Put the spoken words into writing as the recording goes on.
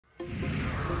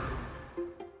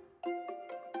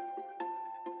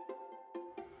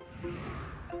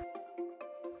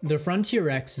The Frontier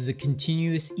X is a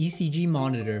continuous ECG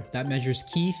monitor that measures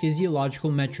key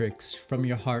physiological metrics from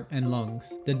your heart and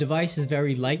lungs. The device is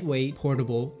very lightweight,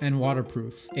 portable, and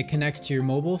waterproof. It connects to your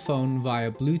mobile phone via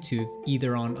Bluetooth,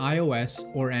 either on iOS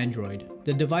or Android.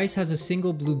 The device has a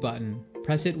single blue button.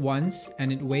 Press it once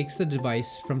and it wakes the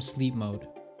device from sleep mode.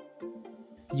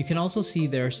 You can also see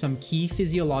there are some key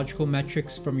physiological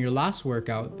metrics from your last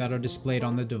workout that are displayed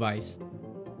on the device,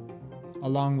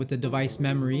 along with the device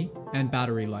memory and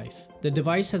battery life. The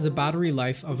device has a battery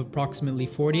life of approximately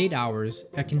 48 hours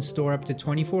and can store up to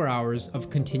 24 hours of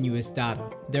continuous data.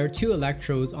 There are 2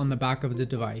 electrodes on the back of the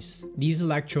device. These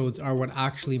electrodes are what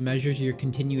actually measures your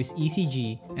continuous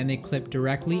ECG, and they clip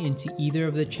directly into either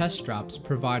of the chest straps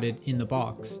provided in the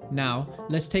box. Now,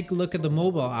 let's take a look at the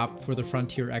mobile app for the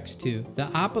Frontier X2.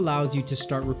 The app allows you to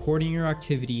start recording your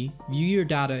activity, view your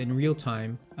data in real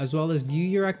time, as well as view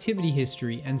your activity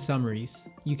history and summaries.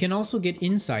 You can also get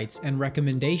insights and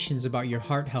recommendations about your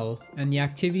heart health and the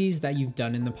activities that you've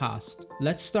done in the past.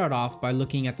 Let's start off by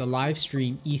looking at the live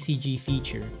stream ECG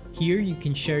feature. Here you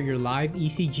can share your live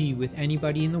ECG with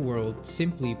anybody in the world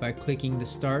simply by clicking the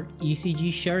Start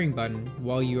ECG Sharing button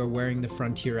while you are wearing the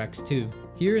Frontier X2.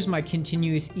 Here is my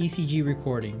continuous ECG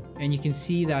recording, and you can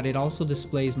see that it also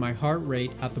displays my heart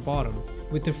rate at the bottom.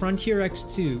 With the Frontier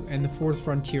X2 and the 4th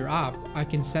Frontier app, I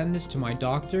can send this to my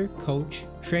doctor, coach,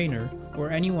 trainer,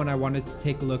 or anyone I wanted to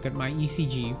take a look at my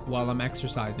ECG while I'm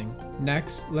exercising.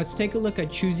 Next, let's take a look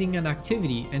at choosing an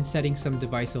activity and setting some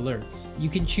device alerts. You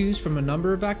can choose from a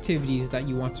number of activities that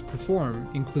you want to perform,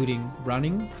 including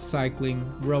running,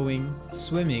 cycling, rowing,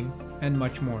 swimming, and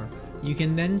much more. You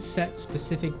can then set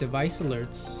specific device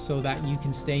alerts so that you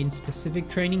can stay in specific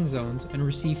training zones and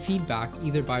receive feedback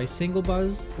either by a single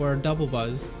buzz or a double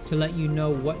buzz to let you know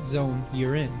what zone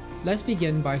you're in. Let's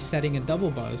begin by setting a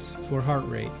double buzz for heart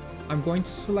rate. I'm going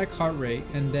to select heart rate,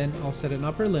 and then I'll set an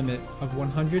upper limit of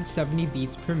 170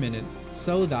 beats per minute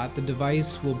so that the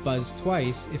device will buzz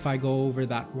twice if I go over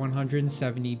that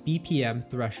 170 BPM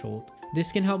threshold.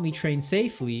 This can help me train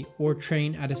safely or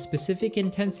train at a specific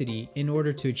intensity in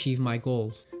order to achieve my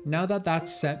goals. Now that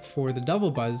that's set for the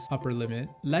double buzz upper limit,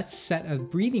 let's set a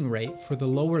breathing rate for the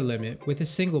lower limit with a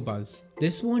single buzz.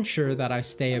 This will ensure that I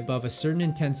stay above a certain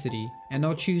intensity, and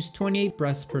I'll choose 28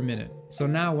 breaths per minute. So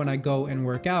now when I go and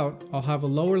work out, I'll have a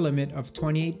lower limit of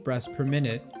 28 breaths per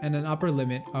minute and an upper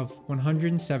limit of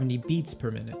 170 beats per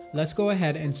minute. Let's go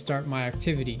ahead and start my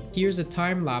activity. Here's a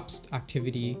time-lapsed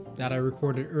activity that I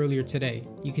recorded earlier today.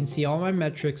 You can see all my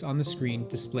metrics on the screen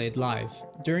displayed live.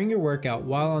 During your workout,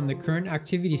 while on the current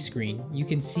activity screen, you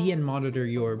can see and monitor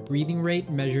your breathing rate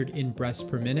measured in breaths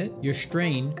per minute, your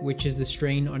strain, which is the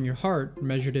strain on your heart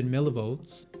measured in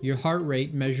millivolts, your heart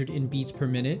rate measured in beats per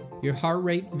minute, your heart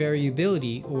rate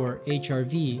variability or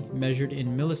HRV measured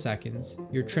in milliseconds,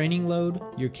 your training load,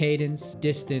 your cadence,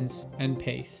 distance, and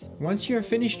pace. Once you have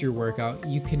finished your workout,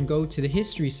 you can go to the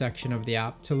history section of the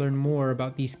app to learn more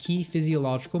about these key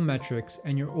physiological metrics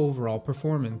and your overall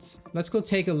performance. Let's go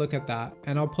take a look at that,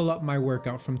 and I'll pull up my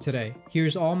workout from today.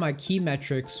 Here's all my key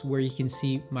metrics where you can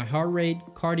see my heart rate,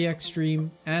 cardiac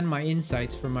stream, and my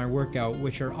insights from my workout,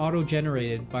 which are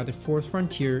auto-generated by the 4th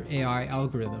Frontier AI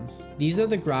algorithms. These are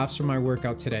the graphs from my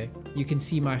workout today. You can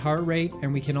see my heart rate,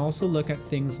 and we can also look at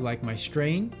things like my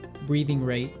strain, breathing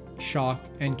rate, shock,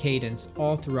 and cadence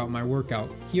all throughout my workout.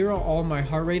 Here are all my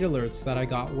heart rate alerts that I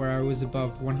got where I was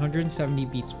above 170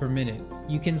 beats per minute.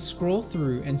 You can scroll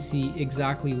through and see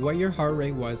exactly what your heart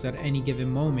rate was at any given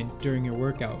moment during your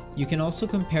workout. You can also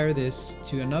compare this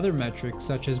to another metric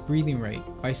such as breathing rate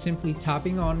by simply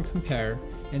tapping on compare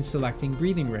and selecting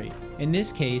breathing rate. In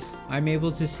this case, I'm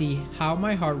able to see how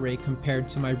my heart rate compared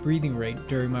to my breathing rate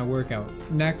during my workout.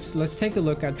 Next, let's take a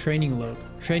look at training load.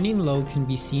 Training load can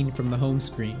be seen from the home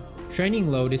screen.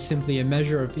 Training load is simply a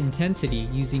measure of intensity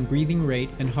using breathing rate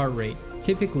and heart rate.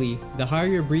 Typically, the higher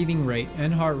your breathing rate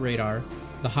and heart rate are,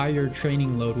 the higher your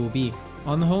training load will be.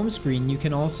 On the home screen, you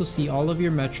can also see all of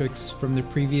your metrics from the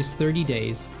previous 30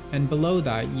 days, and below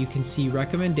that you can see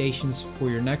recommendations for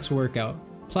your next workout,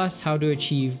 plus how to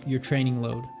achieve your training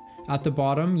load. At the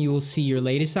bottom, you will see your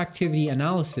latest activity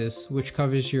analysis, which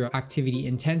covers your activity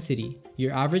intensity,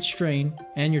 your average strain,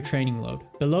 and your training load.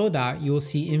 Below that, you will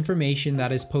see information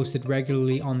that is posted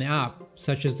regularly on the app,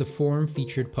 such as the forum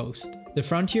featured post. The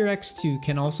Frontier X2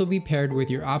 can also be paired with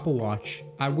your Apple Watch,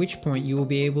 at which point you will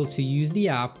be able to use the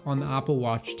app on the Apple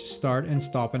Watch to start and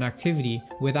stop an activity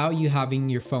without you having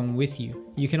your phone with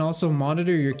you. You can also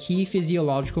monitor your key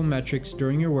physiological metrics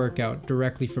during your workout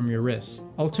directly from your wrist.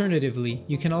 Alternatively,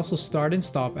 you can also start and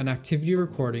stop an activity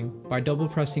recording by double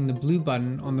pressing the blue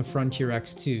button on the Frontier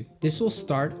X2. This will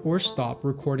start or stop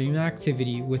recording an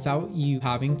activity without you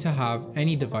having to have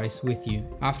any device with you.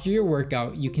 After your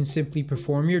workout, you can simply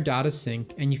perform your data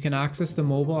sync, and you can access the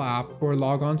mobile app or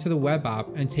log on to the web app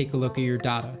and take a look at your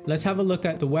data. Let's have a look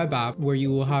at the web app, where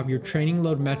you will have your training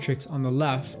load metrics on the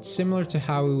left, similar to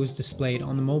how it was displayed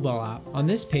on the mobile app. On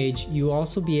this page, you will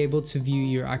also be able to view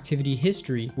your activity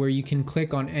history, where you can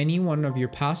click on any one of your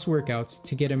past workouts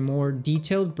to get a more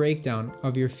detailed breakdown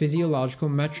of your physiological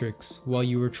metrics while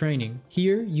you were training.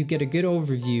 Here, you get a good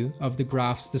overview of the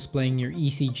graphs displaying your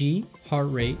ECG,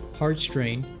 heart rate, heart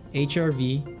strain,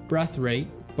 HRV, breath rate,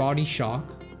 body shock,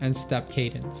 and step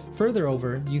cadence. Further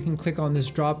over, you can click on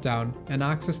this drop down and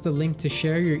access the link to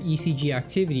share your ECG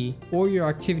activity or your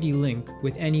activity link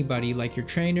with anybody like your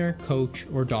trainer, coach,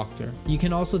 or doctor. You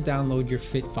can also download your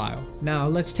fit file. Now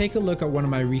let's take a look at one of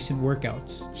my recent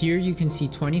workouts. Here you can see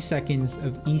 20 seconds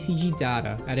of ECG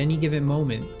data at any given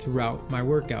moment throughout my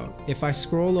workout. If I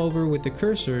scroll over with the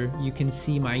cursor, you can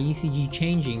see my ECG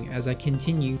changing as I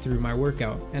continue through my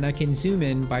workout, and I can zoom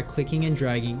in by clicking and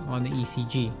dragging on the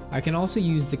ECG. I can also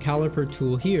use the caliper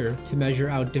tool here to measure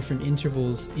out different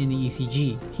intervals in the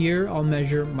ECG. Here I'll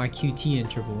measure my QT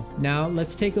interval. Now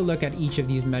let's take a look at each of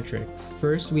these metrics.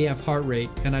 First we have heart rate,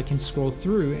 and I can scroll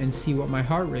through and see what my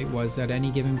heart rate was at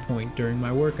any given point during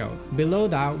my workout. Below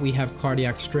that we have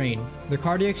cardiac strain. The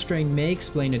cardiac strain may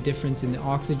explain a difference in the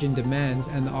oxygen demands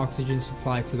and the oxygen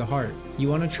supply to the heart. You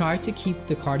want to try to keep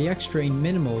the cardiac strain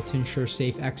minimal to ensure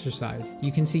safe exercise.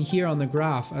 You can see here on the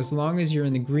graph, as long as you're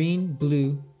in the green,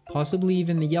 blue, possibly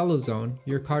even the yellow zone,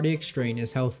 your cardiac strain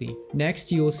is healthy.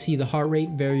 Next, you will see the heart rate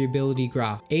variability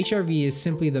graph. HRV is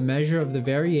simply the measure of the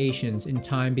variations in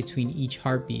time between each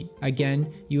heartbeat.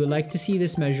 Again, you would like to see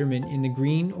this measurement in the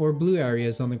green or blue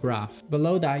areas on the graph.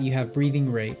 Below that, you have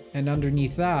breathing rate, and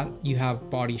underneath that, you have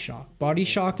body shock. Body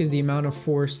shock is the amount of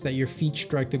force that your feet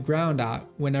strike the ground at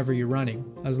whenever you're running.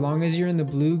 As long as you're in the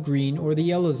blue, green, or the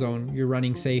yellow zone, you're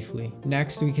running safely.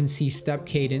 Next, we can see step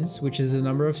cadence, which is the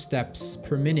number of steps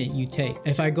per minute you take.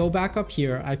 If I go back up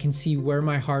here, I can see where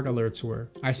my heart alerts were.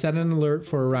 I set an alert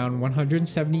for around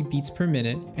 170 beats per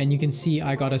minute, and you can see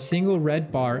I got a single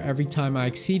red bar every time I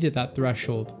exceeded that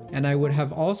threshold, and I would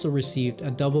have also received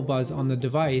a double buzz on the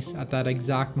device at that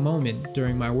exact moment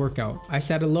during my workout. I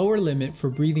set a lower limit for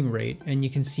breathing rate, and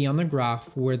you can see on the graph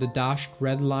where the dashed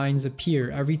red lines appear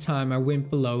every time I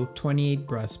went below 28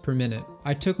 breaths per minute.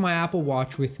 I took my Apple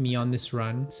Watch with me on this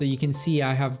run, so you can see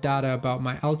I have data about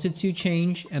my altitude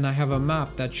change, and I have a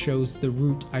map that shows the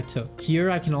route I took. Here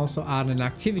I can also add an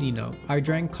activity note. I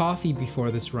drank coffee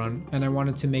before this run, and I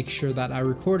wanted to make sure that I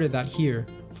recorded that here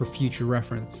for future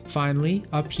reference. Finally,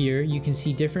 up here you can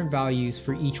see different values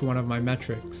for each one of my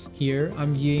metrics. Here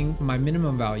I'm viewing my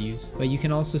minimum values, but you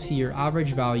can also see your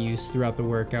average values throughout the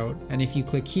workout, and if you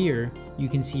click here, you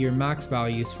can see your max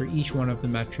values for each one of the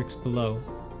metrics below.